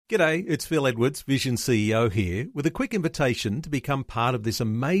G'day, it's Phil Edwards, Vision CEO here, with a quick invitation to become part of this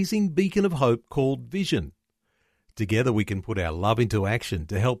amazing beacon of hope called Vision. Together we can put our love into action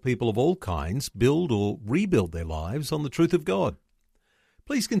to help people of all kinds build or rebuild their lives on the truth of God.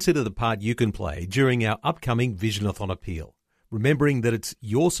 Please consider the part you can play during our upcoming Visionathon appeal, remembering that it's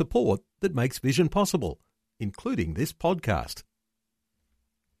your support that makes Vision possible, including this podcast.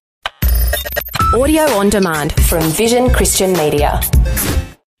 Audio on demand from Vision Christian Media.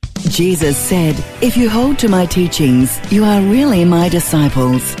 Jesus said, "If you hold to my teachings, you are really my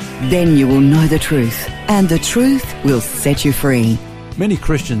disciples. Then you will know the truth, and the truth will set you free." Many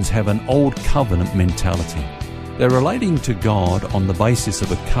Christians have an old covenant mentality. They're relating to God on the basis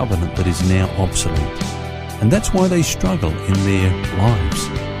of a covenant that is now obsolete. And that's why they struggle in their lives.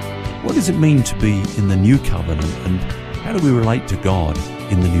 What does it mean to be in the new covenant, and how do we relate to God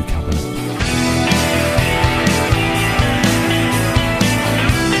in the new covenant?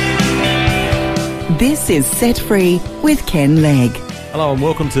 This is Set Free with Ken Legg. Hello and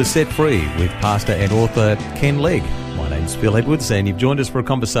welcome to Set Free with pastor and author Ken Legg. My name's Phil Edwards and you've joined us for a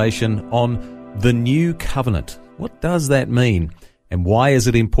conversation on the new covenant. What does that mean and why is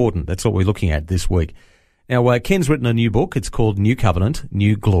it important? That's what we're looking at this week. Now, Ken's written a new book. It's called New Covenant,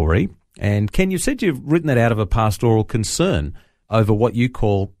 New Glory. And Ken, you said you've written that out of a pastoral concern over what you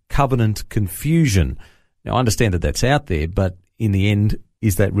call covenant confusion. Now, I understand that that's out there, but in the end,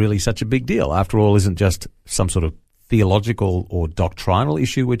 is that really such a big deal? After all, isn't just some sort of theological or doctrinal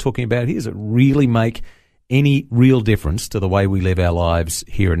issue we're talking about here? Does it really make any real difference to the way we live our lives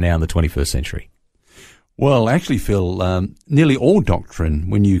here and now in the 21st century? Well, actually, Phil, nearly all doctrine,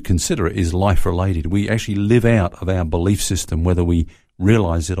 when you consider it, is life-related. We actually live out of our belief system, whether we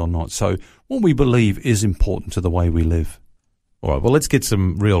realize it or not. So what we believe is important to the way we live. All right, well, let's get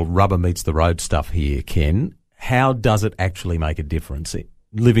some real rubber meets the road stuff here, Ken. How does it actually make a difference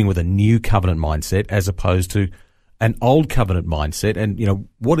living with a new covenant mindset as opposed to an old covenant mindset? And,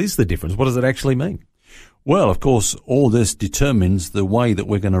 what is the difference? What does it actually mean? Well, of course, all this determines the way that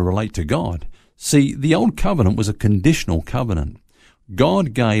we're going to relate to God. See, the old covenant was a conditional covenant.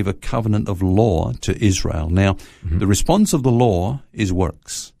 God gave a covenant of law to Israel. Now, the response of the law is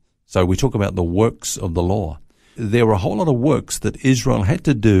works. So we talk about the works of the law. There were a whole lot of works that Israel had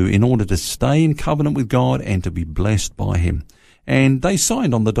to do in order to stay in covenant with God and to be blessed by Him. And they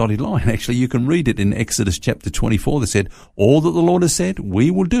signed on the dotted line. Actually, you can read it in Exodus chapter 24. They said, all that the Lord has said, we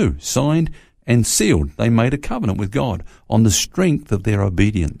will do. Signed and sealed. They made a covenant with God on the strength of their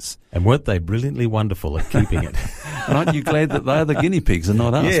obedience. And weren't they brilliantly wonderful at keeping it? And aren't you glad that they're the guinea pigs and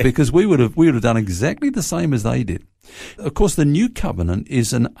not us? Yeah. Because we would have done exactly the same as they did. Of course, the new covenant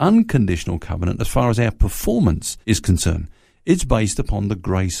is an unconditional covenant as far as our performance is concerned. It's based upon the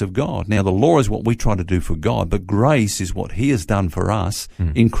grace of God. Now, the law is what we try to do for God, but grace is what He has done for us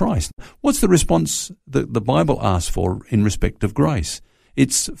in Christ. What's the response that the Bible asks for in respect of grace?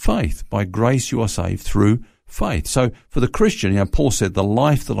 It's faith. By grace you are saved through faith. So for the Christian, Paul said, the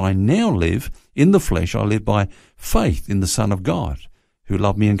life that I now live in the flesh, I live by faith in the Son of God, who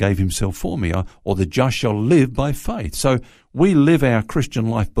loved me and gave Himself for me, or the just shall live by faith. So we live our Christian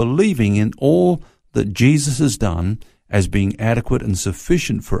life believing in all that Jesus has done as being adequate and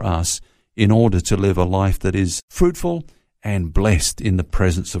sufficient for us in order to live a life that is fruitful and blessed in the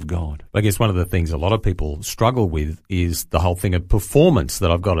presence of God. I guess one of the things a lot of people struggle with is the whole thing of performance,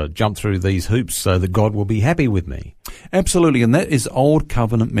 that I've got to jump through these hoops so that God will be happy with me. Absolutely, and that is old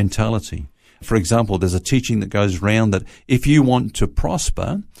covenant mentality. For example, there's a teaching that goes around that if you want to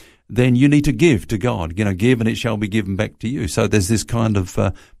prosper, then you need to give to God. Give and it shall be given back to you. So there's this kind of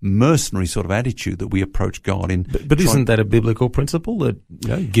mercenary sort of attitude that we approach God in. But isn't that a biblical principle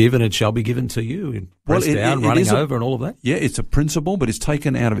that, give and it shall be given to you? And pressed down, running over and all of that? Yeah, it's a principle, but it's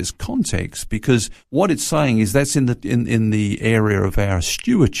taken out of its context because what it's saying is that's in the area of our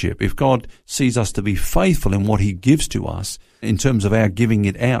stewardship. If God sees us to be faithful in what He gives to us, in terms of our giving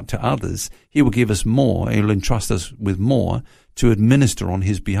it out to others, He will give us more. He'll entrust us with more to administer on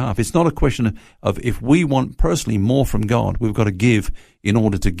His behalf. It's not a question of if we want personally more from God, we've got to give in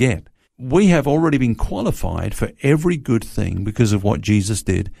order to get. We have already been qualified for every good thing because of what Jesus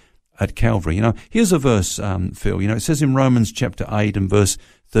did at Calvary. Here's a verse, Phil. It says in Romans chapter 8 and verse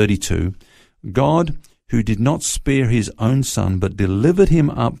 32, God, who did not spare His own Son, but delivered Him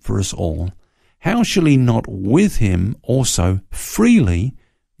up for us all, how shall He not with Him also freely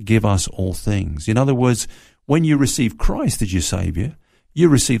give us all things? In other words, when you receive Christ as your Saviour, you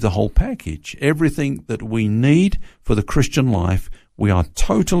receive the whole package. Everything that we need for the Christian life, we are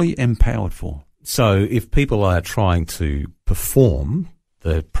totally empowered for. So if people are trying to perform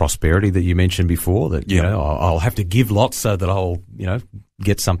the prosperity that you mentioned before, that, Yeah. I'll have to give lots so that I'll,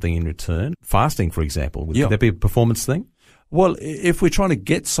 get something in return. Fasting, for example, would Yeah. that be a performance thing? Well, if we're trying to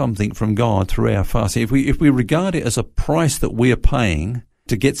get something from God through our fasting, if we regard it as a price that we are paying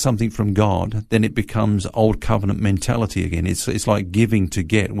to get something from God, then it becomes old covenant mentality again. It's like giving to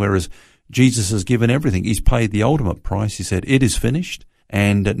get, whereas Jesus has given everything. He's paid the ultimate price. He said, "It is finished,"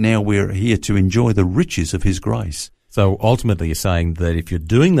 and now we're here to enjoy the riches of His grace. So ultimately you're saying that if you're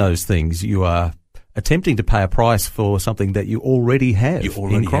doing those things, you are attempting to pay a price for something that you already have. You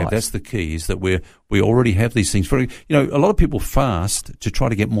already in Christ. have. That's the key, is that we already have these things. A lot of people fast to try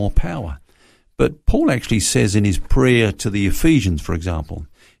to get more power. But Paul actually says in his prayer to the Ephesians, for example,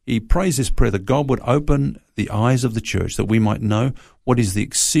 he prays this prayer that God would open the eyes of the church that we might know what is the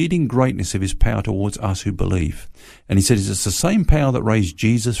exceeding greatness of His power towards us who believe. And he says it's the same power that raised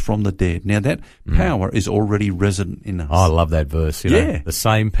Jesus from the dead. Now that power is already resident in us. I love that verse. Yeah. The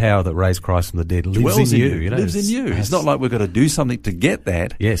same power that raised Christ from the dead lives Dwells in you. lives in you. It's not like we've got to do something to get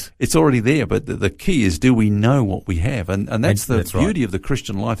that. Yes. It's already there, but the key is, do we know what we have? And that's the That's right. beauty of the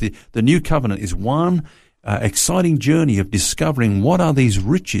Christian life. The new covenant is one exciting journey of discovering what are these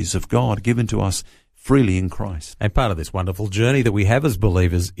riches of God given to us freely in Christ. And part of this wonderful journey that we have as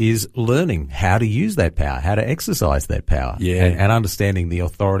believers is learning how to use that power, how to exercise that power, Yeah. and understanding the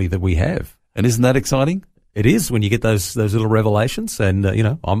authority that we have. And isn't that exciting? It is when you get those little revelations, and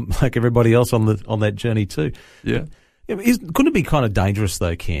I'm like everybody else on that journey too. Yeah. Couldn't it be kind of dangerous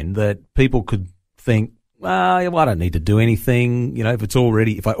though, Ken, that people could think, well, I don't need to do anything.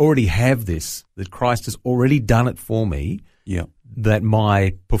 If I already have this, that Christ has already done it for me. Yeah. That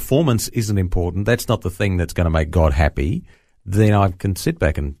my performance isn't important. That's not the thing that's going to make God happy. Then I can sit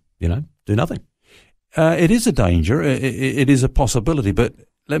back and do nothing. It is a danger. It is a possibility, but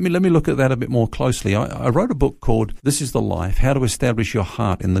let me look at that a bit more closely. I wrote a book called "This Is the Life: How to Establish Your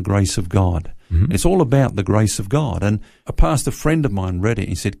Heart in the Grace of God." Mm-hmm. It's all about the grace of God. And a pastor friend of mine read it.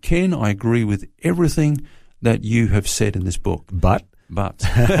 He said, "Ken, I agree with everything that you have said in this book, But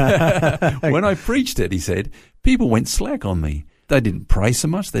when I preached it," he said, "people went slack on me. They didn't pray so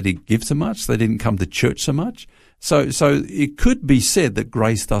much. They didn't give so much. They didn't come to church so much. So it could be said that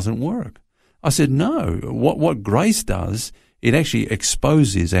grace doesn't work." I said, no. What grace does, it actually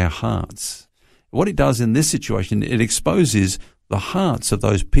exposes our hearts. What it does in this situation, it exposes the hearts of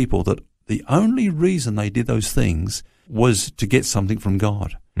those people that the only reason they did those things was to get something from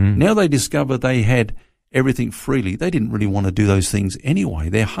God. Now they discover they had everything freely. They didn't really want to do those things anyway.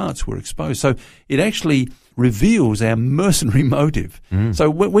 Their hearts were exposed. So it actually reveals our mercenary motive. So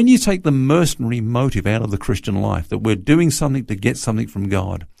when you take the mercenary motive out of the Christian life, that we're doing something to get something from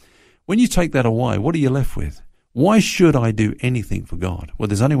God, when you take that away, what are you left with? Why should I do anything for God? Well,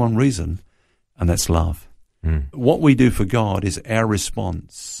 there's only one reason, and that's love. What we do for God is our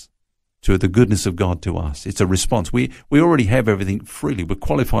response to the goodness of God to us. It's a response. We already have everything freely. We're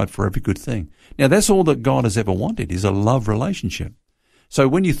qualified for every good thing. Now, that's all that God has ever wanted, is a love relationship. So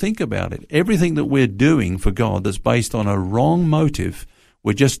when you think about it, everything that we're doing for God that's based on a wrong motive,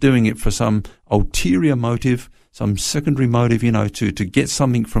 we're just doing it for some ulterior motive, some secondary motive, to get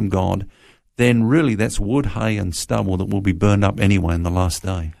something from God, then really that's wood, hay and stubble that will be burned up anyway in the last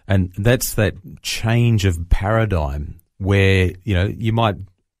day. And that's that change of paradigm where, you might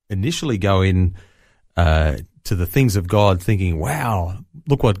initially go in to the things of God thinking, wow,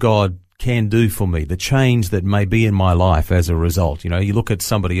 look what God can do for me, the change that may be in my life as a result. You look at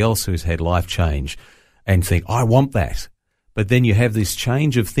somebody else who's had life change and think, I want that. But then you have this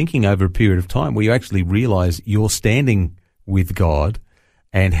change of thinking over a period of time where you actually realize you're standing with God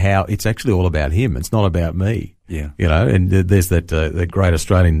and how it's actually all about Him. It's not about me. Yeah. And there's that great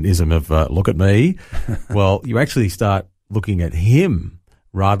Australianism of look at me. Well, you actually start looking at Him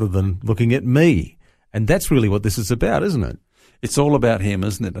rather than looking at me. And that's really what this is about, isn't it? It's all about Him,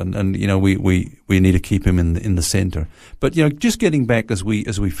 isn't it? And we need to keep Him in the center. But just getting back as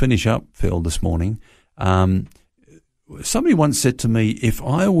we finish up, Phil, this morning, somebody once said to me, if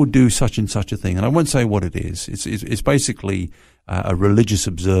I will do such and such a thing, and I won't say what it is, it's basically a religious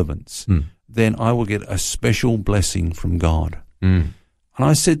observance, then I will get a special blessing from God. And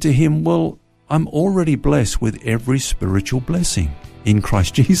I said to him, well, I'm already blessed with every spiritual blessing in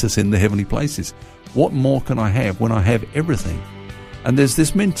Christ Jesus in the heavenly places. What more can I have when I have everything? And there's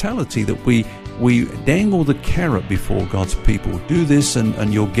this mentality that we dangle the carrot before God's people. Do this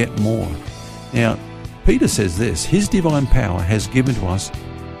and you'll get more. Now, Peter says this, His divine power has given to us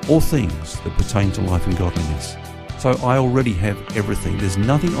all things that pertain to life and godliness. So I already have everything. There's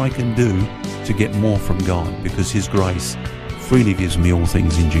nothing I can do to get more from God because His grace freely gives me all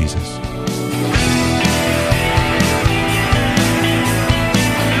things in Jesus.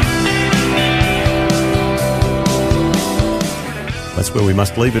 That's where we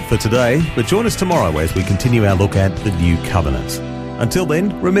must leave it for today, but join us tomorrow as we continue our look at the New Covenant. Until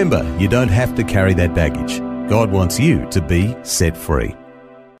then, remember, you don't have to carry that baggage. God wants you to be set free.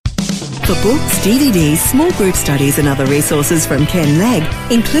 For books, DVDs, small group studies and other resources from Ken Legg,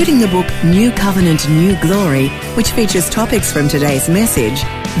 including the book New Covenant, New Glory, which features topics from today's message,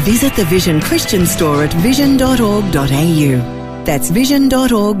 visit the Vision Christian store at vision.org.au. That's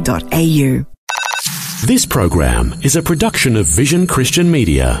vision.org.au. This program is a production of Vision Christian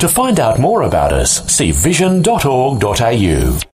Media. To find out more about us, see vision.org.au.